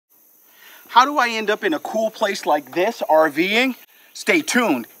How do I end up in a cool place like this, RVing? Stay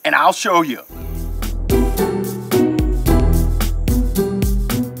tuned and I'll show you.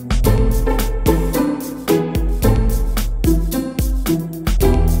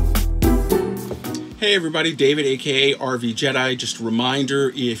 Hey everybody, David aka RVJedeye. Just a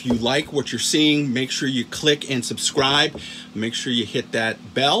reminder, if you like what you're seeing, make sure you click and subscribe. Make sure you hit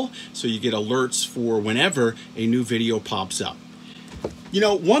that bell so you get alerts for whenever a new video pops up. You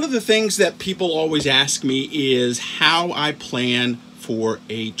know, one of the things that people always ask me is how I plan for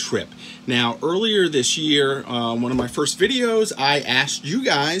a trip. Now, earlier this year, one of my first videos, I asked you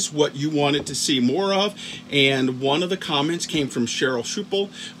guys what you wanted to see more of, and one of the comments came from Cheryl Schupel,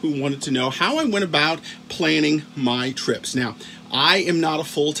 who wanted to know how I went about planning my trips. Now, I am not a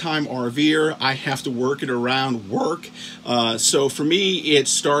full-time RVer. I have to work it around work. So for me, it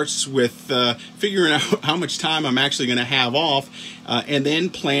starts with figuring out how much time I'm actually going to have off and then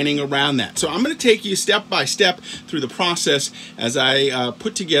planning around that. So I'm going to take you step by step through the process as I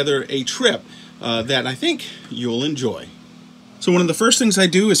put together a trip that I think you'll enjoy. So one of the first things I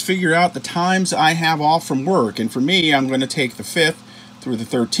do is figure out the times I have off from work. And for me, I'm going to take the 5th through the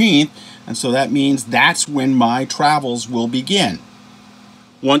 13th. And so that means that's when my travels will begin.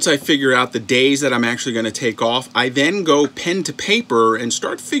 Once I figure out the days that I'm actually going to take off, I then go pen to paper and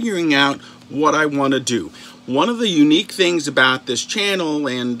start figuring out what I want to do. One of the unique things about this channel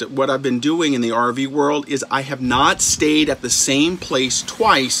and what I've been doing in the RV world is I have not stayed at the same place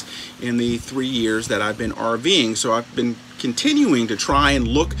twice in the 3 years that I've been RVing. So I've been continuing to try and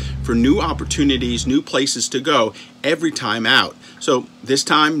look for new opportunities, new places to go every time out. So this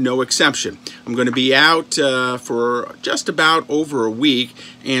time, no exception. I'm going to be out for just about over a week,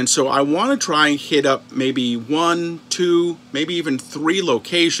 and so I want to try and hit up maybe 1, 2, maybe even 3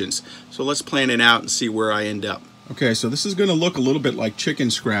 locations. So let's plan it out and see where I end up. Okay, so this is going to look a little bit like chicken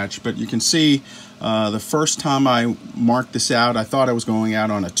scratch, but you can see the first time I marked this out, I thought I was going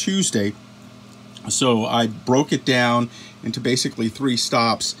out on a Tuesday. So I broke it down into basically 3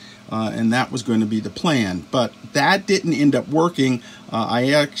 stops, and that was going to be the plan. But that didn't end up working.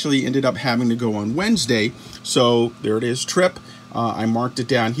 I actually ended up having to go on Wednesday. So there it is, trip. I marked it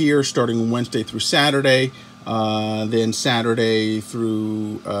down here, starting Wednesday through Saturday, then Saturday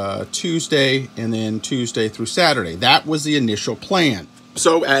through Tuesday, and then Tuesday through Saturday. That was the initial plan.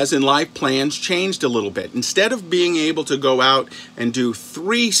 So as in life, plans changed a little bit. Instead of being able to go out and do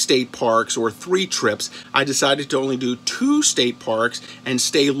 3 state parks or 3 trips, I decided to only do 2 state parks and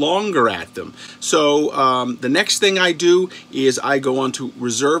stay longer at them. So the next thing I do is I go onto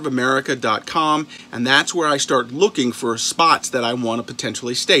RVJedeye.com, and that's where I start looking for spots that I want to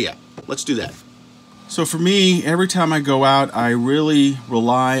potentially stay at. Let's do that. So for me, every time I go out, I really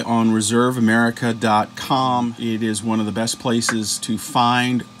rely on RVJedeye.com. It is one of the best places to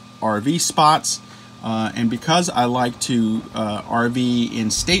find RV spots. And because I like to RV in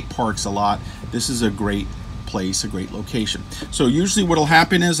state parks a lot, this is a great place, a great location. So usually what will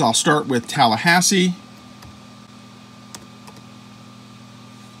happen is I'll start with Tallahassee.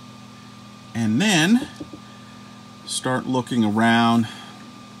 And then start looking around.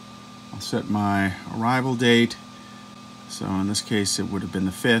 I'll set my arrival date, so in this case it would have been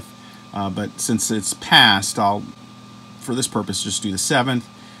the 5th, but since it's passed, I'll, for this purpose, just do the 7th,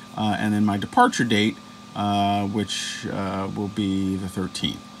 and then my departure date, which will be the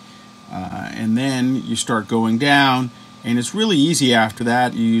 13th. And then you start going down, and it's really easy after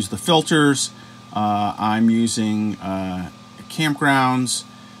that. You use the filters. I'm using campgrounds,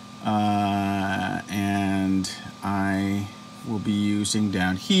 and I will be using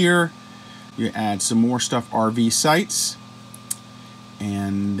down here. You add some more stuff, RV sites,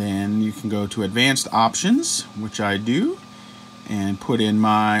 and then you can go to advanced options, which I do, and put in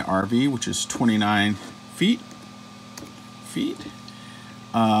my RV, which is 29 feet.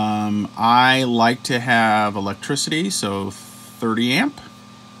 I like to have electricity, so 30 amp,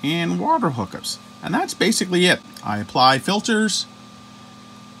 and water hookups, and that's basically it. I apply filters,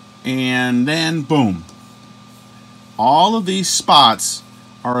 and then boom. All of these spots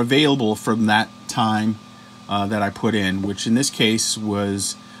are available from that time that I put in, which in this case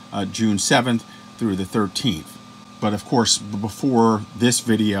was June 7th through the 13th. But of course, before this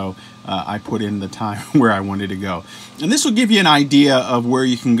video, I put in the time where I wanted to go. And this will give you an idea of where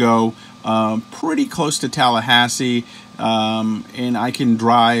you can go pretty close to Tallahassee, and I can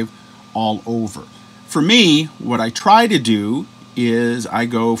drive all over. For me, what I try to do is I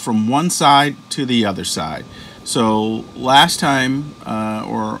go from one side to the other side. So last time,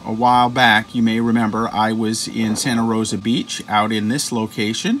 or a while back, you may remember, I was in Santa Rosa Beach, out in this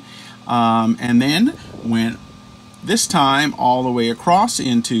location, and then went this time all the way across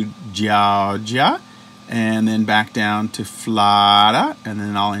into Georgia, and then back down to Florida, and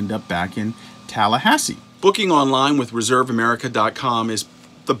then I'll end up back in Tallahassee. Booking online with ReserveAmerica.com is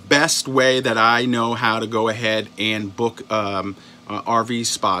the best way that I know how to go ahead and book RV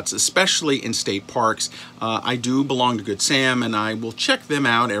spots, especially in state parks. I do belong to Good Sam, and I will check them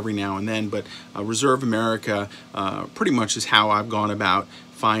out every now and then, but Reserve America pretty much is how I've gone about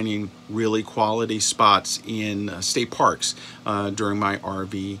finding really quality spots in state parks during my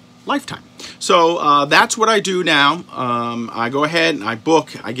RV lifetime. So that's what I do now. I go ahead and I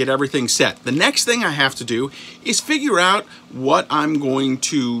book, I get everything set. The next thing I have to do is figure out what I'm going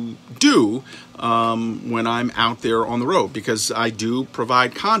to do when I'm out there on the road, because I do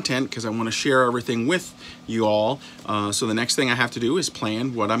provide content because I want to share everything with you all. So the next thing I have to do is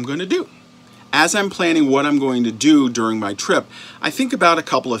plan what I'm going to do. As I'm planning what I'm going to do during my trip, I think about a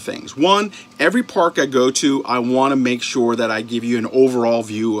couple of things. One, every park I go to, I want to make sure that I give you an overall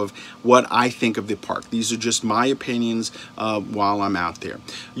view of what I think of the park. These are just my opinions while I'm out there.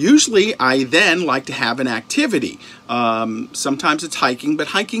 Usually, I then like to have an activity. Sometimes it's hiking, but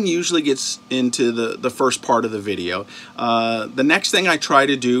hiking usually gets into the first part of the video. The next thing I try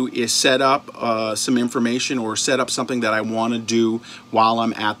to do is set up some information or set up something that I want to do while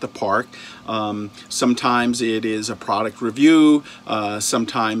I'm at the park. Sometimes it is a product review,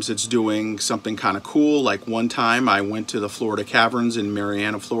 sometimes it's doing something kind of cool. Like one time I went to the Florida Caverns in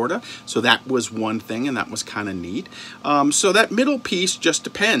Marianna, Florida, so that was one thing, and that was kind of neat. So that middle piece just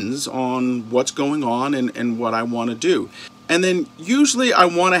depends on what's going on and what I want to do. And then usually I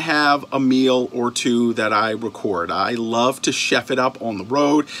want to have a meal or two that I record. I love to chef it up on the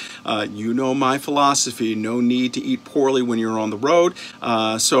road. You know my philosophy, no need to eat poorly when you're on the road.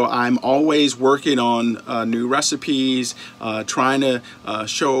 So I'm always working on new recipes, trying to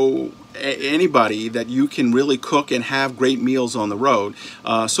show anybody that you can really cook and have great meals on the road.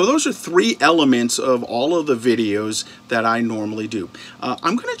 So those are three elements of all of the videos that I normally do.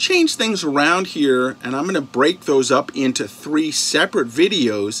 I'm going to change things around here, and I'm going to break those up into three separate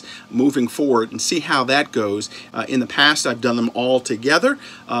videos moving forward and see how that goes. In the past I've done them all together,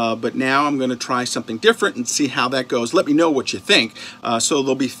 but now I'm going to try something different and see how that goes. Let me know what you think. So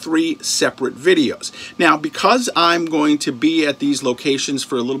there'll be three separate videos. Now, because I'm going to be at these locations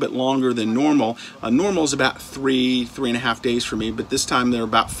for a little bit longer than normal. Normal is about three and a half days for me, but this time they're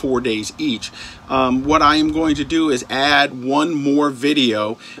about 4 days each. What I am going to do is add one more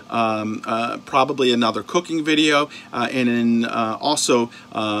video, probably another cooking video, and then also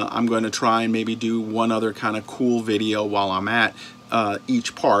I'm going to try and maybe do one other kind of cool video while I'm at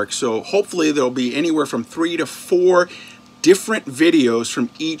each park. So hopefully there'll be anywhere from 3 to 4 different videos from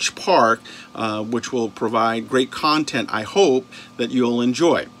each park, which will provide great content, I hope, that you'll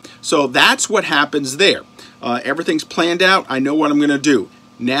enjoy. So that's what happens there. Everything's planned out. I know what I'm going to do.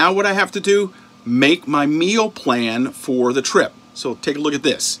 Now what I have to do, make my meal plan for the trip. So take a look at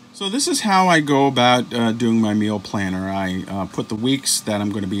this. So this is how I go about doing my meal planner. I put the weeks that I'm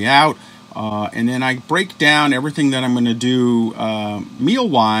going to be out, and then I break down everything that I'm going to do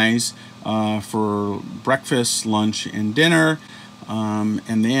meal-wise for breakfast, lunch, and dinner.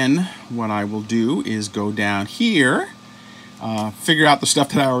 And then what I will do is go down here, figure out the stuff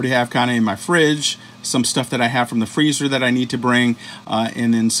that I already have kind of in my fridge, some stuff that I have from the freezer that I need to bring,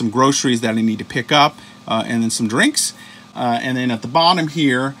 and then some groceries that I need to pick up, and then some drinks. And then at the bottom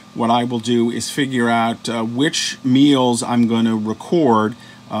here, what I will do is figure out which meals I'm going to record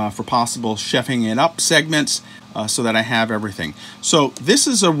for possible chefing it up segments, so that I have everything. So this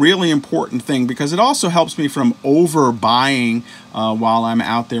is a really important thing because it also helps me from overbuying while I'm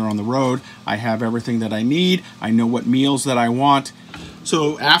out there on the road. I have everything that I need. I know what meals that I want.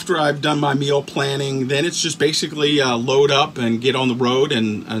 So after I've done my meal planning, then it's just basically load up and get on the road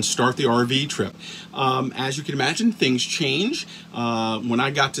and start the RV trip. As you can imagine, things change. When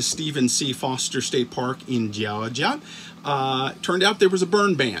I got to Stephen C. Foster State Park in Georgia, turned out there was a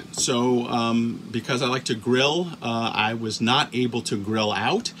burn ban. So because I like to grill, I was not able to grill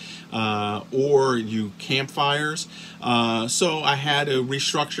out or do campfires. So I had to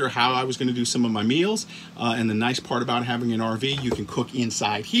restructure how I was going to do some of my meals. And the nice part about having an RV, you can cook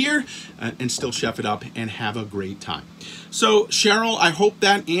inside here and still chef it up and have a great time. So Cheryl, I hope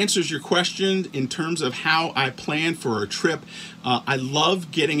that answers your question in terms of how I plan for a trip. I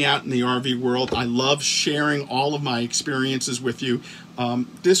love getting out in the RV world. I love sharing all of my experiences with you.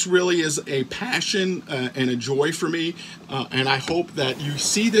 This really is a passion and a joy for me, and I hope that you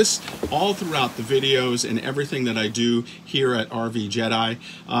see this all throughout the videos and everything that I do here at RVJedeye.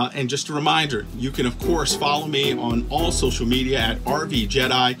 And just a reminder, you can of course follow me on all social media at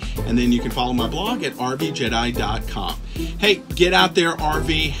RVJedeye, and then you can follow my blog at RVJedeye.com. Hey, get out there,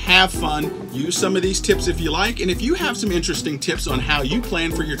 RV, have fun, use some of these tips if you like, and if you have some interesting tips on how you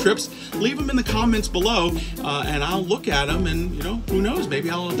plan for your trips, leave them in the comments below, and I'll look at them, and you know, who knows, maybe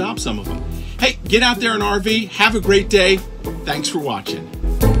I'll adopt some of them. Hey, get out there in RV, have a great day. Thanks for watching.